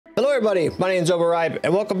Hello everybody, my name is RoboRyb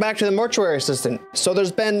and welcome back to the Mortuary Assistant. So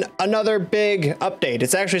there's been another big update.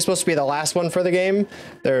 It's actually supposed to be the last one for the game.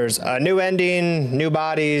 There's a new ending, new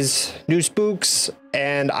bodies, new spooks,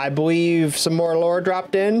 and I believe some more lore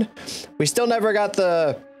dropped in. We still never got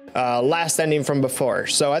the last ending from before.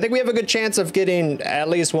 So I think we have a good chance of getting at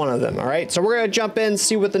least one of them, all right? So we're gonna jump in,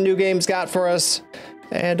 see what the new game's got for us,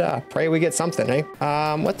 and pray we get something, eh?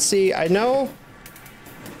 Let's see, I know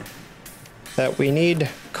that we need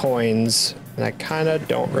coins, and I kind of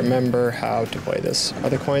don't remember how to play this. Are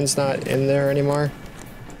the coins not in there anymore?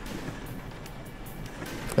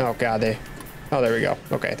 Oh god, oh, there we go.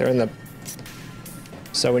 Okay, they're in the...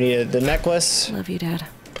 So we needed the necklace. Love you, Dad.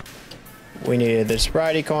 We needed the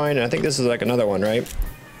sobriety coin, and I think this is like another one, right?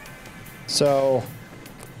 So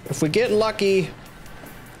if we get lucky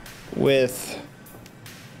with,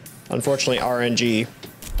 unfortunately, RNG,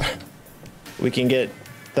 we can get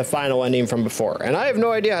the final ending from before. And I have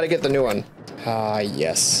no idea how to get the new one.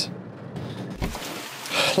 Yes.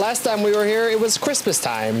 Last time we were here, it was Christmas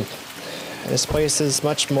time. This place is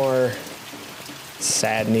much more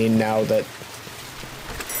saddening now that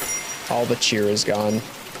all the cheer is gone.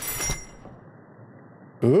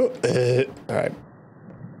 Ooh, all right.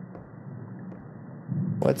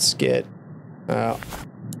 Let's get, I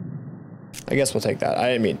guess we'll take that. I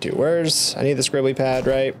didn't mean to. I need the scribbly pad,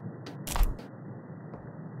 right?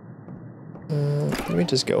 Let me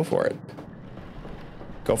just go for it.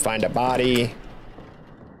 Go find a body.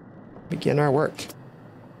 Begin our work.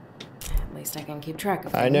 At least I can keep track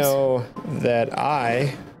of things. I know that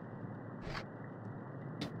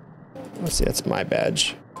let's see, that's my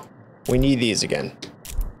badge. We need these again.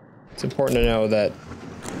 It's important to know that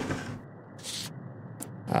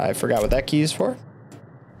I forgot what that key is for.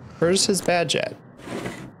 Where's his badge at?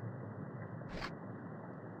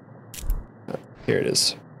 Oh, here it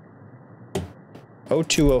is.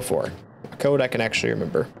 0204, a code I can actually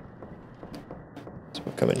remember. So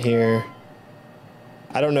we'll come in here.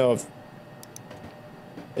 I don't know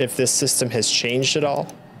if this system has changed at all.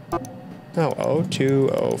 No,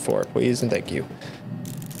 0204, please and thank you.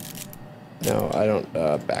 No, I don't,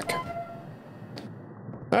 back.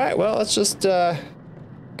 All right, well, let's just go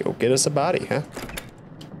get us a body, huh?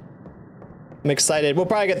 I'm excited. We'll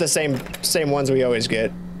probably get the same ones we always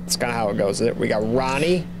get. That's kind of how it goes. We got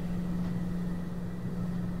Ronnie.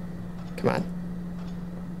 Come on.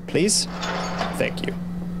 Please? Thank you.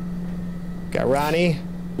 We got Ronnie.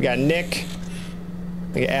 We got Nick.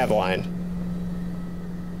 We got Aveline.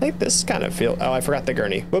 I think this kind of feels... Oh, I forgot the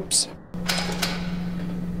gurney. Whoops.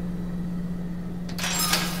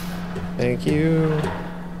 Thank you.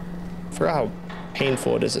 I forgot how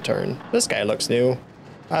painful it is to turn. This guy looks new.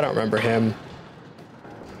 I don't remember him.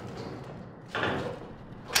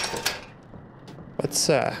 Let's,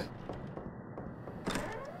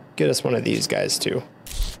 get us one of these guys too,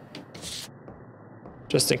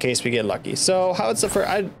 just in case we get lucky. So how it's the first?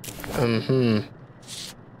 I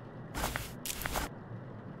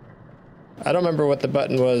don't remember what the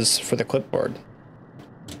button was for the clipboard.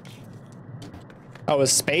 Oh, it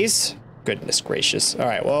was space? Goodness gracious. All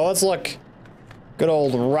right, well, let's look good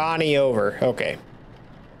old Ronnie over. Okay,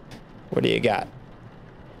 what do you got?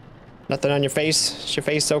 Nothing on your face? Is your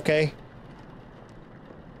face okay?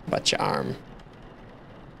 How about your arm?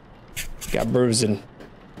 Got bruising.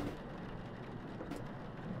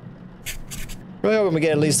 Really hoping we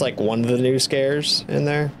get at least like one of the new scares in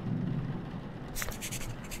there. I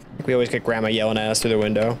think we always get Grandma yelling at us through the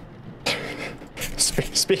window.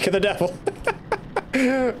 Speak of the devil.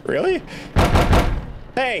 Really?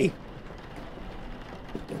 Hey!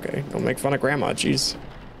 Okay, don't make fun of Grandma, jeez.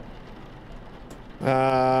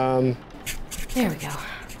 There we go.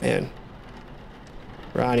 Man.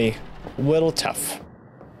 Ronnie, a little tough.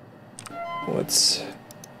 Let's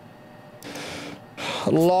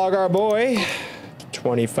log our boy.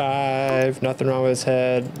 25, nothing wrong with his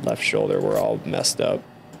head. Left shoulder, we're all messed up.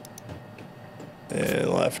 And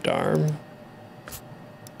left arm.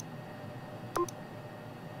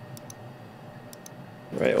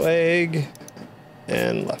 Right leg.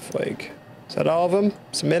 And left leg. Is that all of them?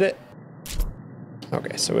 Submit it.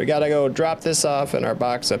 Okay, so we gotta go drop this off in our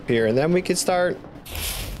box up here, and then we can start.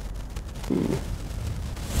 Ooh.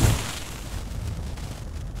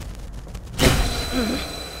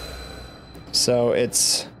 So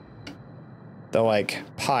it's the like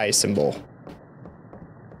pi symbol.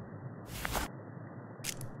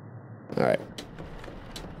 All right.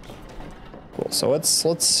 Cool. So let's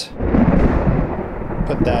put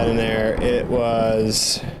that in there. It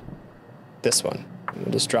was this one.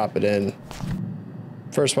 We'll just drop it in.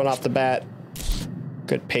 First one off the bat.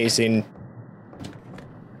 Good pacing.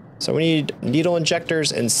 So we need needle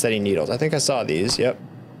injectors and setting needles. I think I saw these. Yep.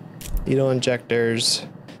 Needle injectors.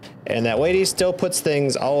 And that lady still puts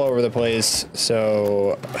things all over the place.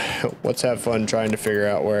 So let's have fun trying to figure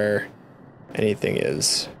out where anything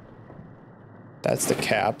is. That's the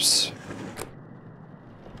caps.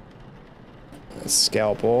 A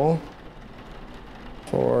scalpel.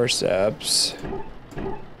 Forceps.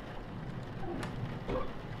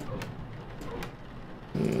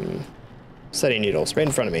 Setting needles right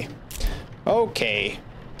in front of me. Okay.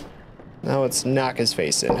 Now let's knock his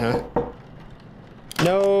face in, huh?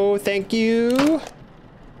 No, thank you.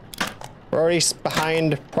 We're already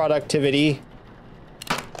behind productivity.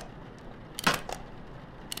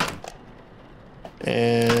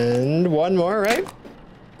 And one more, right?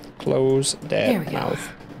 Close that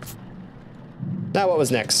mouth. Now what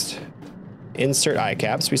was next? Insert eye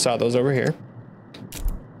caps. We saw those over here.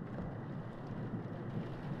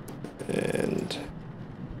 And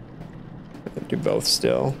do both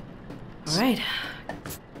still. All right.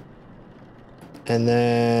 And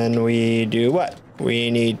then we do what?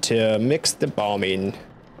 We need to mix the balming.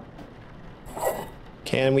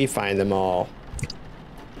 Can we find them all?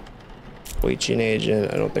 Bleaching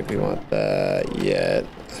agent. I don't think we want that yet.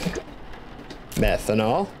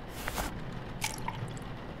 Methanol.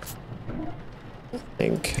 I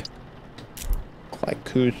think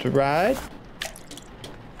glycoside.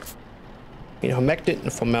 You know, humectant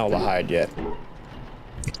and formaldehyde yet.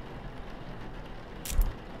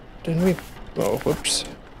 Didn't we? Oh, whoops.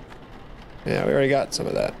 Yeah, we already got some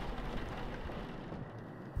of that.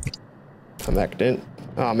 Humectant.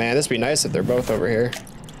 Oh man, this would be nice if they're both over here.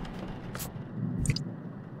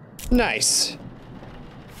 Nice.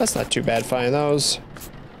 That's not too bad finding those.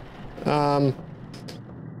 And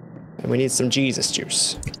we need some Jesus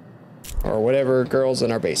juice. Or whatever girls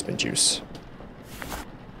in our basement juice.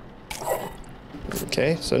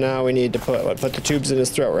 Okay, so now we need to put the tubes in his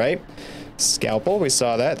throat, right? Scalpel, we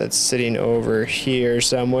saw that. That's sitting over here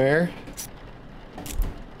somewhere.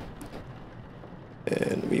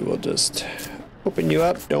 And we will just open you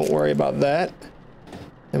up. Don't worry about that.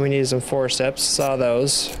 And we need some forceps. Saw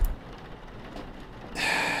those.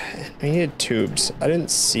 We needed tubes. I didn't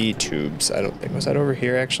see tubes, I don't think. Was that over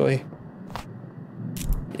here, actually?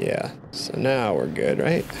 Yeah. So now we're good,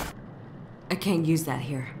 right? I can't use that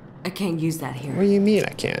here. I can't use that here. What do you mean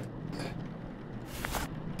I can't?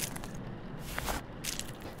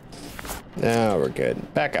 Now we're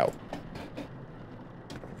good. Back out.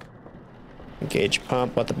 Engage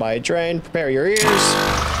pump. Let the body drain. Prepare your ears. Let's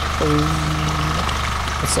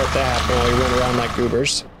let that happen while we run around like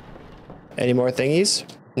goobers. Any more thingies?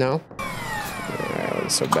 No? Alright,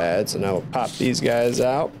 wasn't so bad. So now we'll pop these guys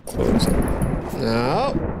out. Close it.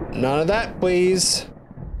 No. None of that, please.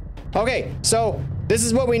 Okay, so this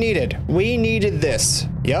is what we needed. We needed this.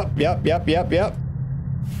 Yep. We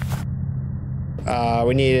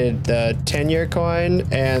needed the 10-year coin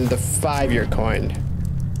and the 5-year coin.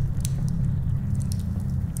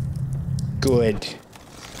 Good.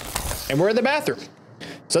 And we're in the bathroom.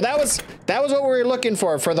 So that was what we were looking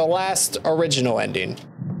for the last original ending.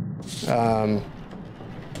 I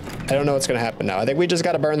don't know what's gonna happen now. I think we just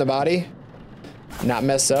gotta burn the body, not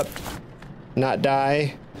mess up, not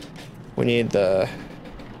die. We need the,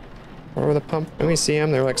 where were the pump? Let me see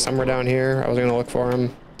them. They're like somewhere down here. I was gonna look for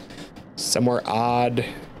them. Somewhere odd,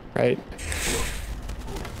 right?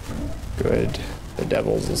 Good. The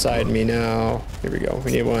devil's inside me now. Here we go.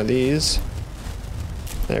 We need one of these.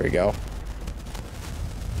 There we go.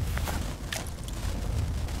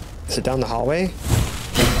 Is it down the hallway?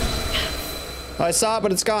 Oh, I saw it,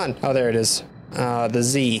 but it's gone. Oh, there it is. The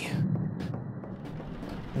Z.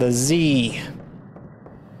 The Z.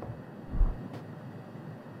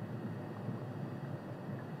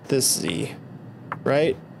 This Z,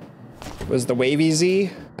 right? Was the wavy Z? I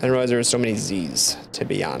didn't realize there were so many Z's, to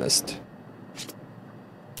be honest.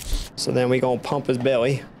 So then we gonna pump his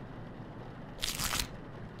belly.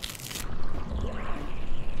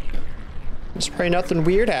 Just pray nothing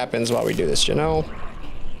weird happens while we do this, you know?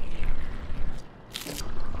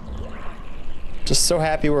 Just so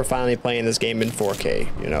happy we're finally playing this game in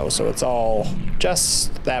 4K, you know, so it's all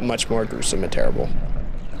just that much more gruesome and terrible.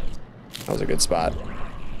 That was a good spot.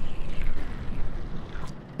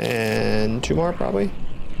 And 2 more, probably.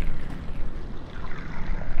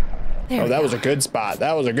 Oh, that was a good spot.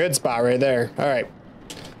 That was a good spot right there. All right.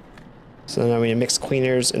 So now we need to mix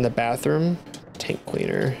cleaners in the bathroom. Tank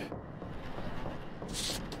cleaner.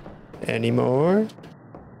 Any more?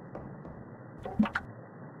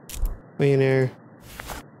 Cleaner.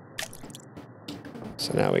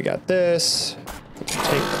 So now we got this. Put the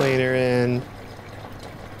tank cleaner in.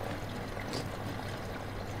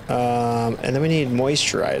 And then we need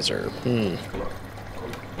moisturizer.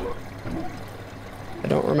 I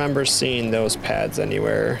don't remember seeing those pads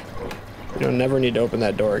anywhere. You don't never need to open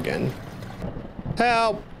that door again.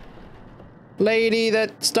 Help! Lady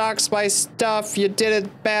that stocks my stuff, you did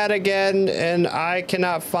it bad again, and I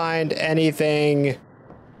cannot find anything.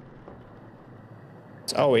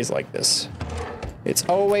 It's always like this. It's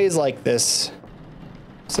always like this.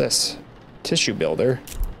 What's this? Tissue builder.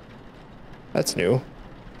 That's new.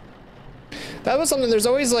 That was something, there's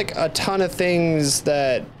always like a ton of things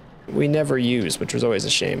that we never use, which was always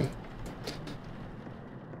a shame.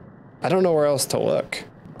 I don't know where else to look.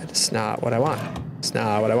 It's not what I want. It's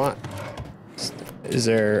not what I want. Is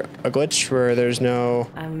there a glitch where there's no...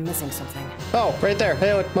 I'm missing something. Oh, right there.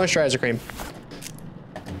 Hey, look, moisturizer cream.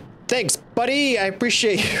 Thanks, buddy. I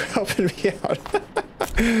appreciate you helping me out.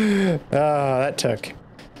 Oh, that took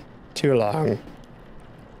too long.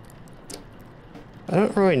 I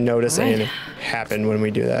don't really notice anything happen when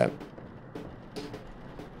we do that.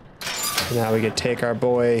 Now we can take our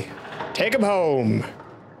boy, take him home.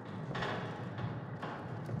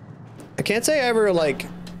 I can't say I ever like,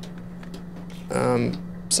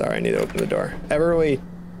 sorry, I need to open the door. Ever really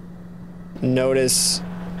notice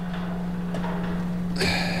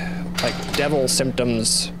like devil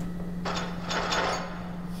symptoms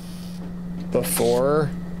before?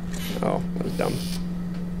 Oh, that was dumb.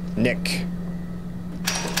 Nick.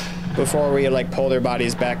 Before we like pull their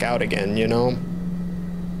bodies back out again, you know?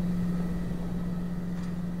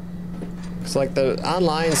 It's like the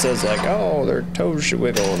online says like, oh, their toes should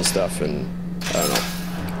wiggle and stuff, and I don't know.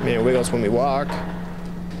 I mean, it wiggles when we walk,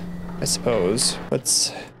 I suppose.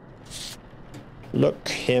 Let's look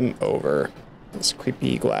him over. Those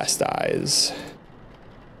creepy glassed eyes.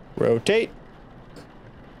 Rotate.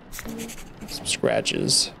 Some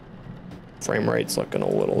scratches. Frame rate's looking a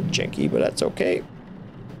little janky, but that's okay.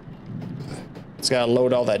 It's gotta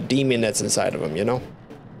load all that demon that's inside of him, you know?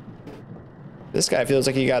 This guy feels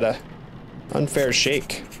like he got a unfair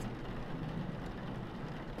shake.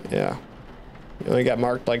 Yeah. You only got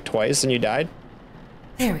marked like twice and you died?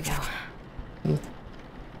 There we go.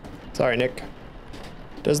 Sorry, Nick.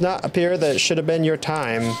 Does not appear that it should have been your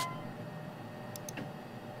time.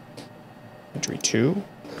 Entry 2.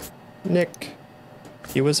 Nick.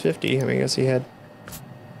 He was 50. I mean, I guess he had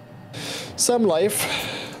some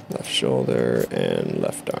life. Left shoulder and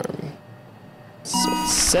left arm. So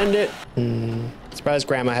send it. Surprised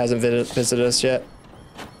Grandma hasn't visited us yet.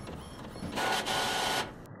 I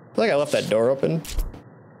feel like I left that door open.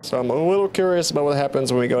 So I'm a little curious about what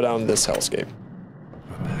happens when we go down this hellscape.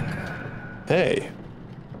 Hey.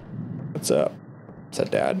 What's up? Is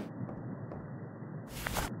that Dad?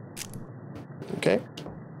 Okay.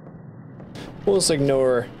 We'll just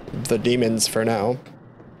ignore the demons for now.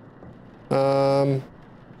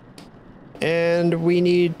 And we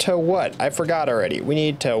need to what? I forgot already. We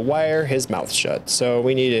need to wire his mouth shut. So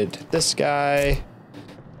we needed this guy.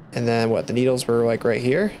 And then what? The needles were like right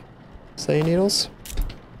here? Say needles?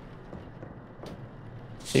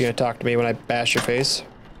 You gonna talk to me when I bash your face?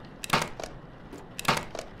 I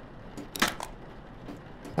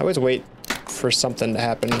always wait for something to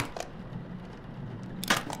happen.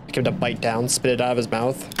 Like him to bite down, spit it out of his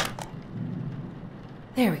mouth.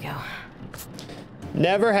 There we go.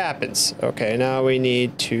 Never happens. Okay, now we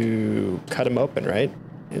need to cut him open, right?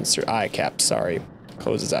 Insert eye cap, sorry.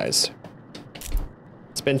 Close his eyes.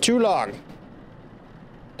 It's been too long.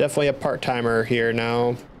 Definitely a part-timer here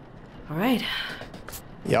now. All right.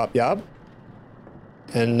 Yup, yup.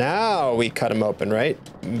 And now we cut him open, right?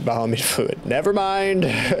 Balmy fluid. Never mind.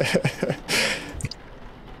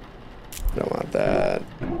 Don't want that.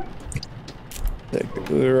 Take the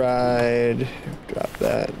glue ride. Drop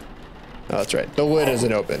that. Oh, that's right. The lid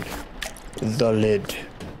isn't open. The lid.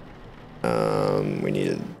 We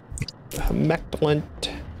needed humectant.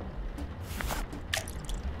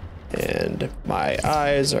 And my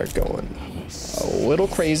eyes are going a little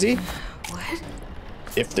crazy. What?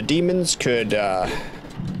 If the demons could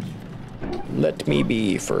let me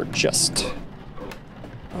be for just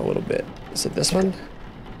a little bit. Is it this one?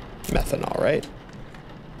 Methanol, right?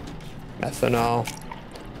 Methanol.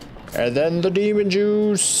 And then the demon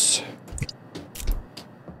juice.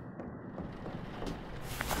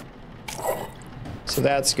 So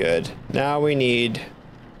that's good. Now we need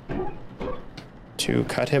to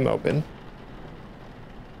cut him open.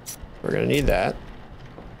 We're gonna need that.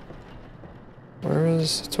 Where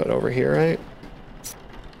is, it's what, over here, right?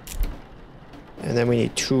 And then we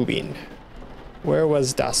need tubing. Where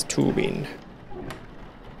was das tubing?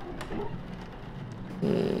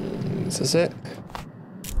 Is this it?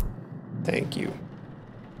 Thank you.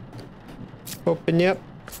 Open, yep.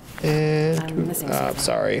 And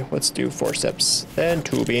sorry, let's do forceps, then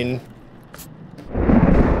tubing.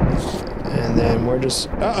 And then we're just,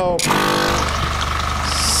 uh-oh.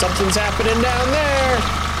 Something's happening down there.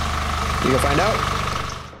 You can find out.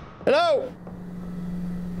 Hello?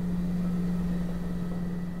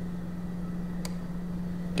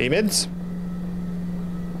 Demons?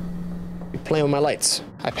 You playing with my lights.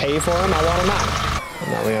 I pay for them, I want them out.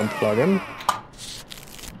 And now we unplug them.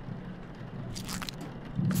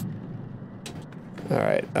 All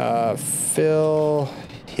right, fill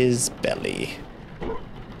his belly.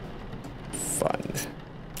 Fun.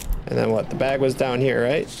 And then what? The bag was down here,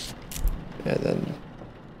 right? And then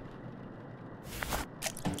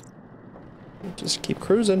just keep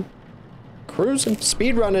cruising. Cruising,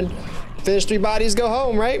 speed running. Finish 3 bodies, go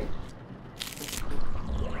home, right?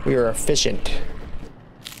 We are efficient.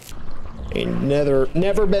 Ain't never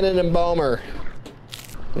been an embalmer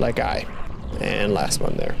like I. And last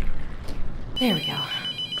one there. There we go.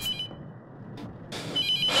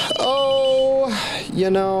 Oh,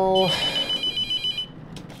 you know,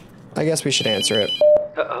 I guess we should answer it.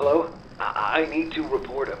 Hello? I need to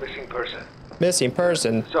report a missing person. Missing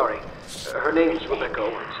person? Sorry. Her name's Rebecca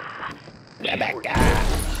Owens. Rebecca.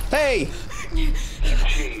 Hey!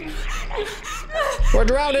 She... We're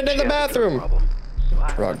drowning in the bathroom.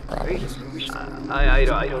 Drug problems. I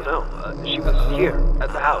don't know. She was here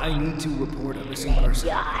at the house. I need to report a missing person.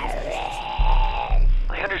 I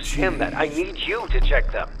understand that. I need you to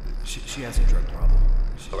check them. She has a drug problem.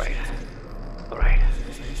 All right. All right.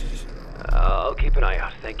 I'll keep an eye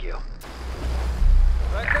out. Thank you.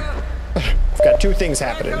 I've got 2 things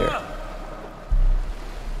happening here.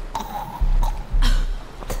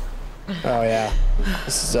 Oh yeah,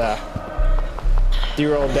 this is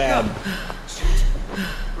dear old dad.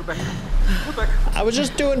 Rebecca. Rebecca. I was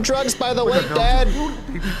just doing drugs by the way, Dad.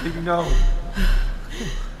 Baby, no.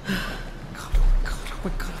 God, oh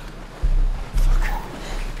my God. Fuck.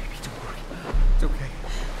 Baby, don't worry. It's okay.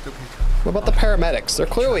 It's okay. What about the paramedics? They're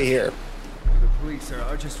clearly here. The police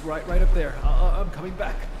are just right up there. I'm coming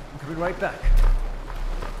back. I'm coming right back.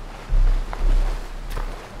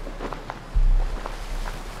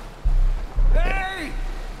 Hey!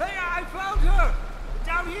 Hey, I found her!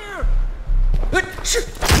 Down here!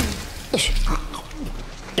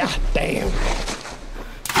 God damn.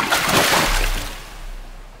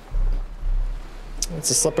 It's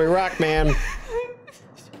a slippery rock, man.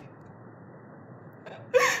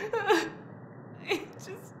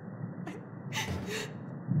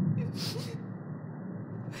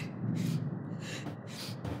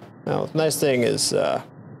 Well, the nice thing is,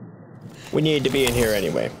 we need to be in here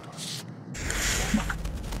anyway.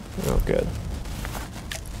 Oh, good.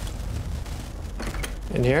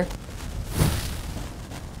 In here?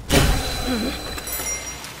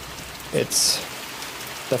 It's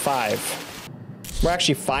the 5. We're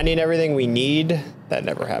actually finding everything we need. That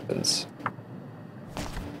never happens.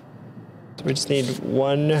 So we just need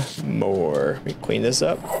 1 more. We clean this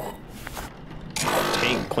up.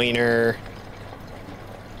 Tank cleaner.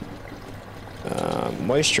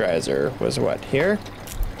 Moisturizer was what? Here?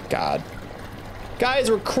 God.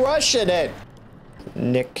 Guys, we're crushing it!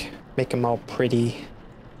 Nick, make them all pretty.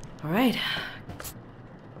 All right.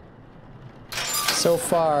 So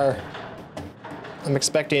far, I'm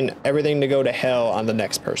expecting everything to go to hell on the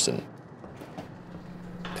next person.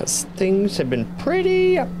 Because things have been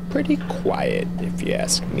pretty quiet, if you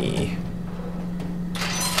ask me.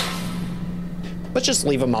 Let's just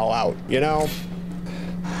leave them all out, you know?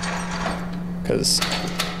 Because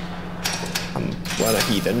I'm a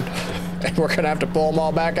heathen. And we're gonna have to pull them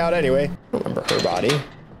all back out anyway. I don't remember her body.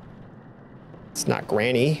 It's not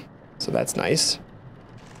Granny, so that's nice.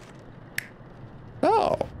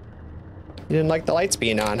 Oh. You didn't like the lights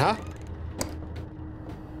being on, huh?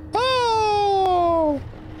 Oh!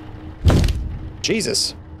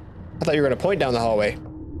 Jesus. I thought you were gonna point down the hallway.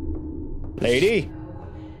 Lady?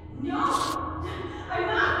 No! I'm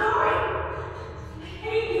not going! I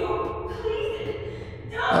hate you!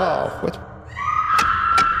 Please! No! Oh, what?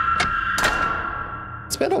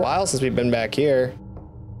 It's been a while since we've been back here.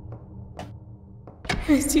 I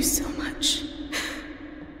miss you so much.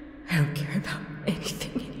 I don't care about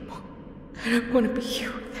anything anymore. I don't want to be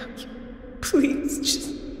here without you. Please,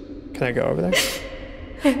 just... Can I go over there?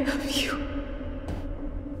 I love you.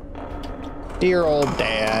 Dear old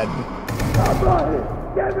dad. Somebody,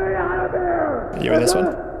 get me out of here! You in this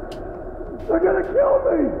one? They're gonna kill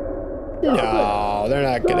me! No, they're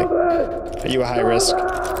not gonna. Are you a high risk?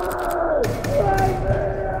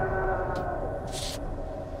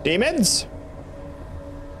 Demons?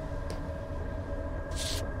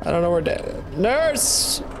 I don't know where Dad.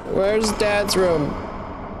 Nurse! Where's Dad's room?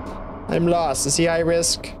 I'm lost. Is he high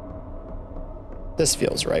risk? This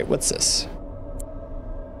feels right. What's this?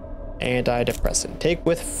 Antidepressant. Take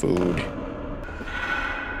with food.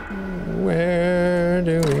 Where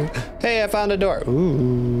do we... Hey, I found a door.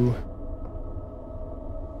 Ooh.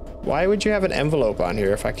 Why would you have an envelope on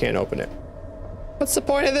here if I can't open it? What's the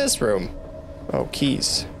point of this room? Oh,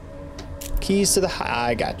 keys. Keys to the...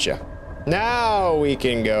 I gotcha. Now we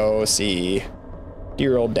can go see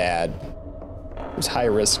dear old dad. It was high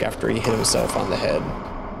risk after he hit himself on the head.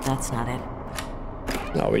 That's not it.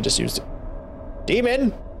 No, we just used it.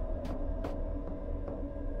 Demon!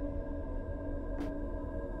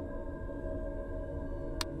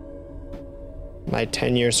 My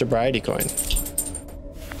 10-year sobriety coin.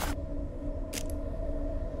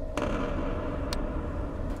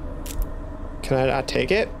 Can I not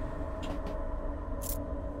take it?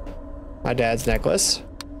 My dad's necklace.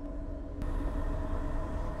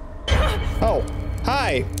 Oh,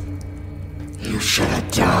 hi! You should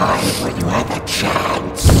have died when you had the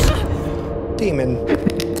chance. Demon.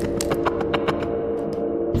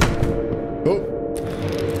 Oh.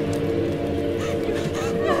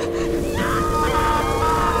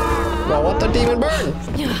 Well, let the demon burn!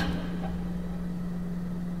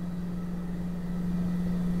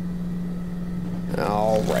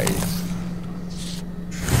 All right.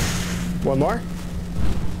 One more?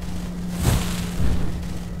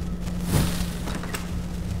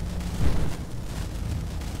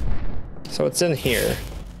 So it's in here.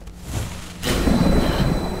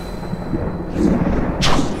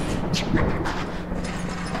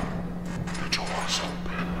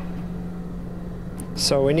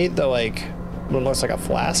 So we need the, like, what looks like a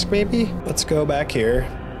flask, maybe? Let's go back here.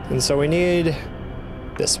 And so we need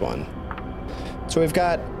this one. So we've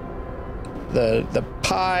got the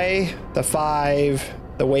pie, the 5,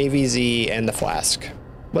 the wavy Z, and the flask.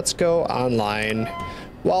 Let's go online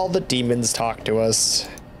while the demons talk to us.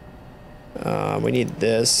 We need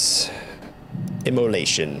this.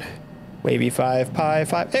 Immolation. Wavy 5, pie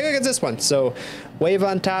 5. Hey, look at this one. So wave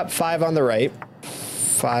on top, 5 on the right.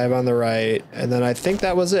 5 on the right. And then I think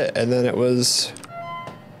that was it. And then it was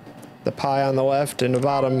the pie on the left and the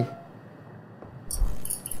bottom.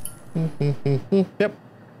 Yep.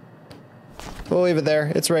 We'll leave it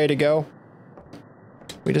there. It's ready to go.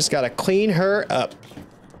 We just gotta clean her up.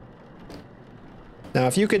 Now,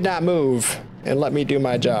 if you could not move and let me do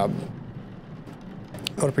my job,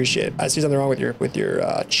 I would appreciate it. I see something wrong with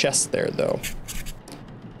your chest there, though.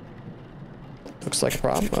 Looks like a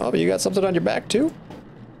problem. Oh, but you got something on your back too.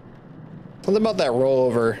 Something about that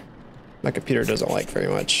rollover my computer doesn't like very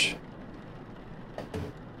much.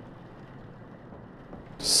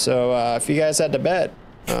 So if you guys had to bet,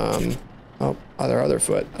 oh, other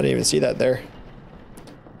foot. I didn't even see that there.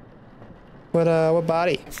 What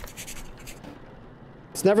body?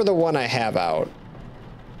 It's never the one I have out.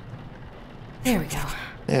 There we go.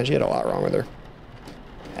 Man, she had a lot wrong with her.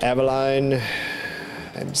 Aveline,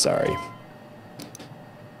 I'm sorry.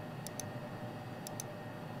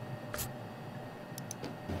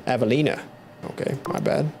 Avelina. Okay, my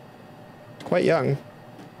bad. Quite young.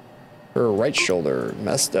 Her right shoulder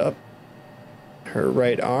messed up. Her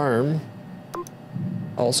right arm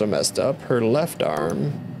also messed up. Her left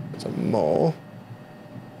arm is a mole.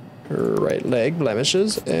 Her right leg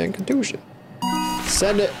blemishes and contusion.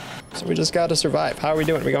 Send it. So we just gotta survive. How are we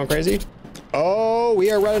doing? Are we going crazy? Oh,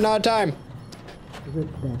 we are running out of time.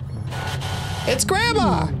 It's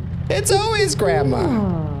Grandma! It's always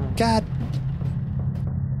Grandma! God.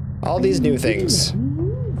 All these new things.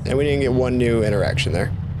 And we didn't get one new interaction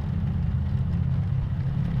there.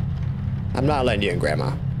 I'm not letting you in,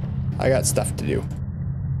 Grandma. I got stuff to do.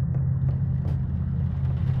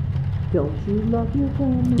 Don't you love your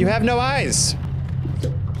grandma? You have no eyes. It's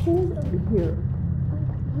so cold over here.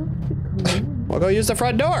 I have to come in. Well, go use the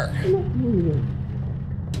front door. Let me in.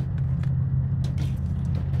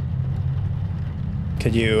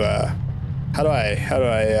 Could you, how do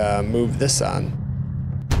I move this on?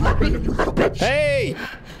 Hey!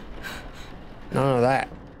 None of that.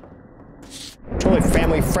 Totally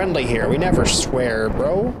family friendly here. We never swear,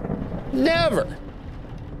 bro. Never.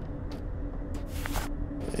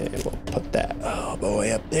 And we'll put that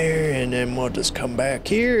boy up there, and then we'll just come back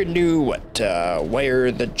here and do what?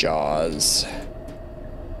 Wire the jaws.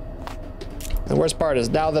 The worst part is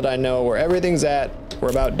now that I know where everything's at, we're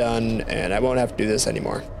about done, and I won't have to do this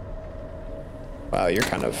anymore. Wow, you're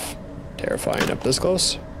kind of terrifying up this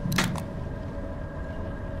close.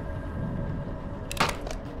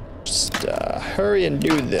 Just hurry and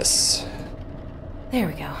do this. There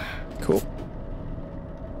we go. Cool.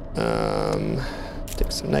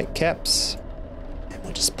 Take some nightcaps, and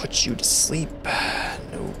we'll just put you to sleep.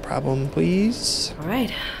 No problem, please. All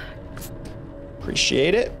right.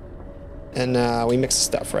 Appreciate it. And we mix the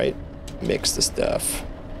stuff, right? Mix the stuff.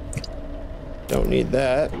 Don't need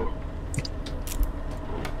that.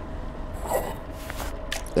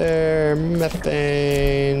 There,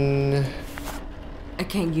 methane. I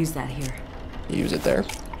can't use that here. Use it there.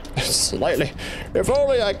 Slightly. If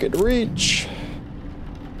only I could reach.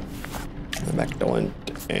 Macdolent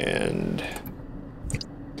and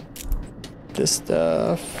this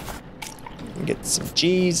stuff. Get some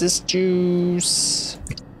Jesus juice.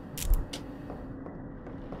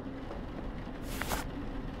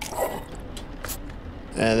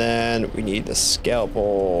 And then we need the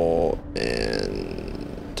scalpel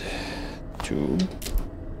and tube.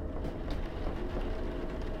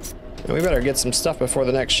 And we better get some stuff before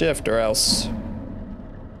the next shift or else.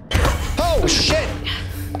 Oh shit!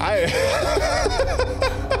 I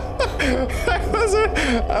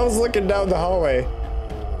was looking down the hallway.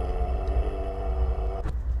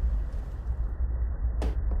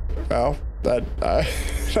 Well,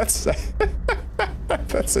 that's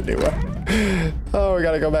that's a new one. Oh, we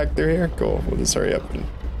gotta go back through here. Cool. We'll just hurry up and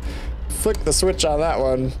flick the switch on that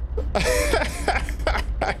one.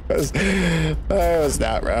 I was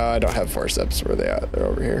not. I don't have forceps. Where are they at? They're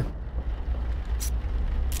over here.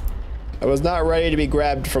 I was not ready to be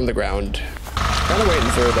grabbed from the ground. Kind of waiting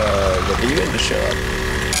for the demon to show up.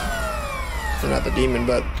 Or not the demon,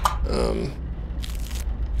 but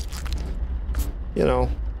you know,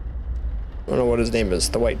 I don't know what his name is.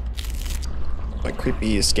 The white, like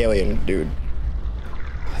creepy scallion dude.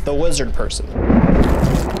 The wizard person.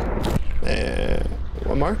 And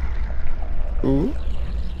one more. Ooh.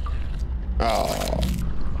 Oh,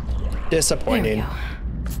 disappointing.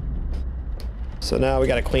 So now we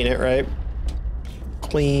gotta clean it, right?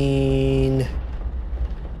 Clean.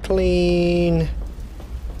 Clean.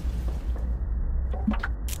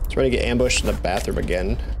 It's ready to get ambushed in the bathroom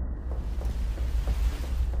again.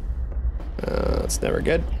 That's never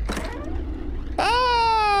good.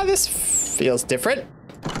 Ah, this feels different.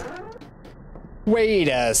 Wait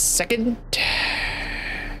a second.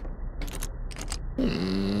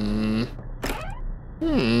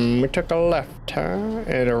 We took a left, huh?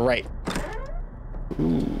 And a right.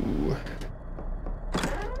 Ooh.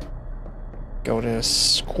 Go to a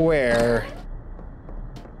square.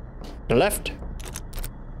 The left?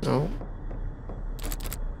 No.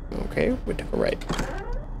 Okay, we took a right.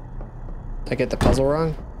 Did I get the puzzle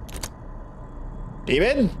wrong?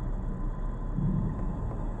 Demon?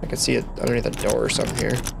 I can see it underneath the door or something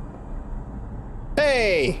here.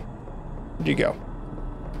 Hey! Where'd you go?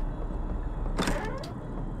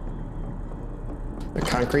 The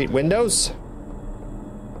concrete windows?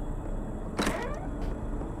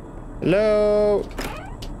 Hello?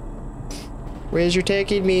 Where's you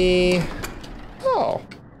taking me? Oh.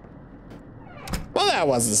 Well, that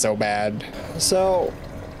wasn't so bad. So,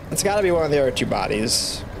 it's gotta be one of the other two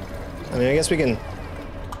bodies. I mean, I guess we can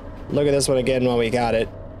look at this one again while we got it.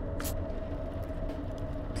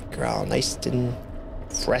 They're all nice and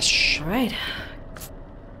fresh. All right.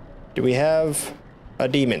 Do we have a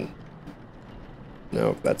demon?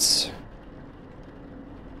 No, that's... I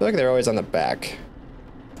feel like they're always on the back.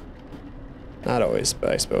 Not always,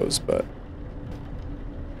 but I suppose, but...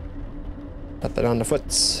 Nothing on the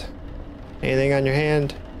foots. Anything on your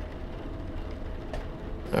hand?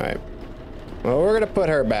 Alright. Well, we're gonna put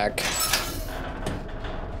her back.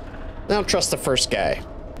 I don't trust the first guy.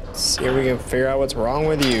 Let's see if we can figure out what's wrong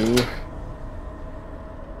with you.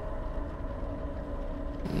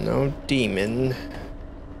 No demon.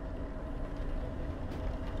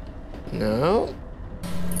 No.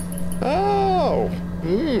 Oh.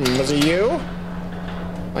 Was it you?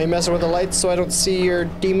 Are you messing with the lights so I don't see your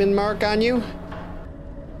demon mark on you?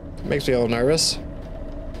 Makes me a little nervous.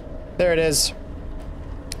 There it is.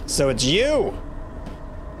 So it's you.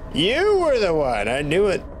 You were the one. I knew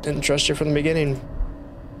it. Didn't trust you from the beginning.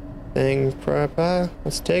 Thing proper.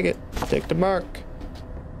 Let's take it. Take the mark.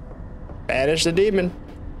 Banish the demon.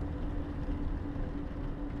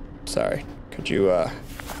 Sorry. Could you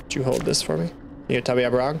hold this for me? You gonna tell me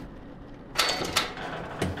I'm wrong?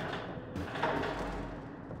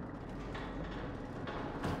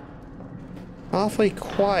 Awfully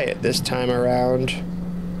quiet this time around.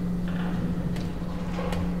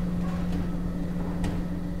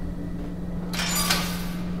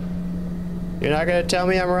 You're not gonna tell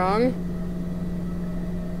me I'm wrong?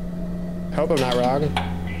 Hope I'm not wrong.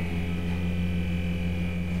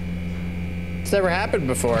 It's never happened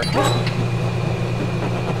before.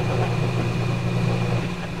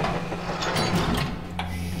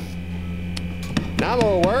 Now I'm a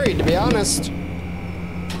little worried, to be honest.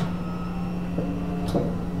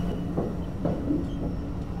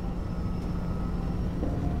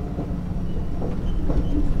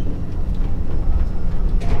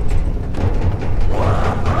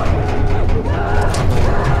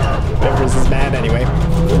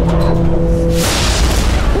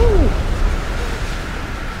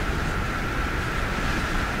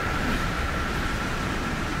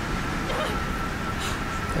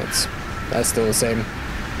 That's still the same.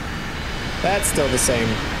 That's still the same.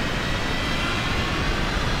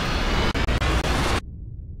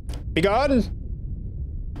 Be gone!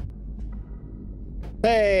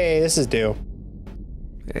 Hey, this is due.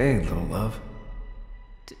 Hey, little love.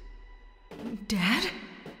 Dad?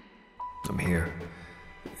 I'm here.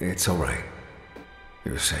 It's all right.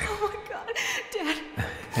 You're safe. Oh my God, Dad.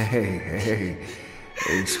 Hey,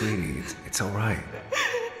 sweetie, it's all right.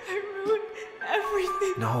 I ruined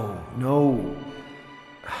everything. No.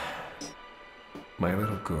 My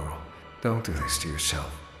little girl, don't do this to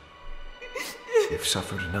yourself. You've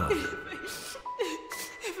suffered enough.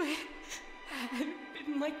 If I hadn't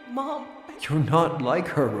been like Mom. You're not like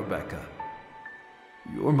her, Rebecca.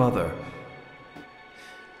 Your mother,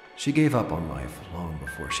 she gave up on life long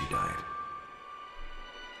before she died.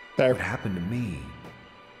 There. What happened to me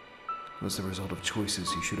was the result of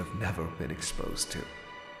choices you should have never been exposed to.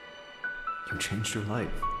 You changed your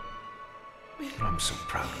life. And I'm so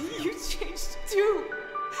proud of you. You changed too.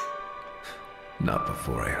 Not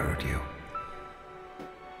before I hurt you.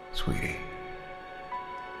 Sweetie,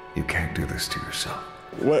 you can't do this to yourself.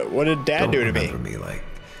 What did Dad do to me? Don't remember me like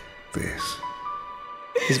this.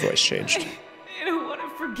 His voice changed. I don't want to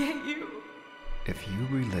forget you. If you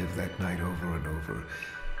relive that night over and over,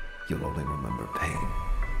 you'll only remember pain.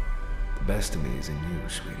 The best of me is in you,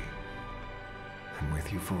 sweetie. I'm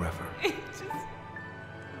with you forever. I just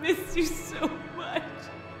miss you so much.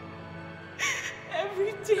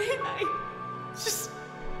 Every day I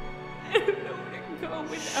don't know where to go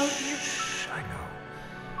without you. Shh,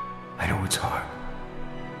 I know it's hard.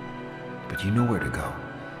 But you know where to go.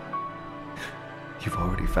 You've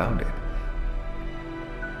already found it.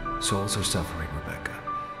 Souls are suffering, Rebecca.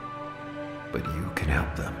 But you can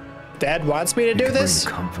help them. Dad wants me to do this?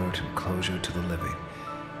 Bring comfort and closure to the living.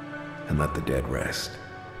 And let the dead rest.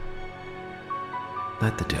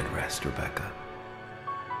 Let the dead rest, Rebecca.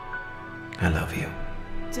 I love you.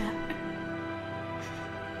 Dad,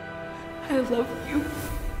 I love you.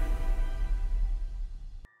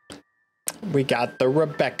 We got the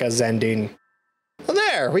Rebecca's ending. Well,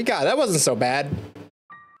 there, we got, that wasn't so bad.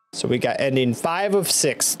 So we got ending 5 of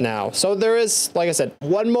 6 now. So there is, like I said,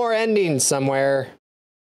 one more ending somewhere.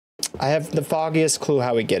 I have the foggiest clue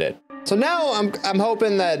how we get it. So now I'm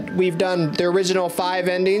hoping that we've done the original 5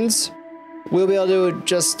 endings. We'll be able to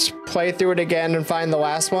just play through it again and find the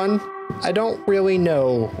last one. I don't really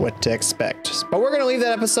know what to expect, but we're gonna leave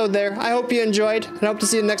that episode there. I hope you enjoyed and hope to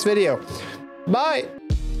see you in the next video. Bye.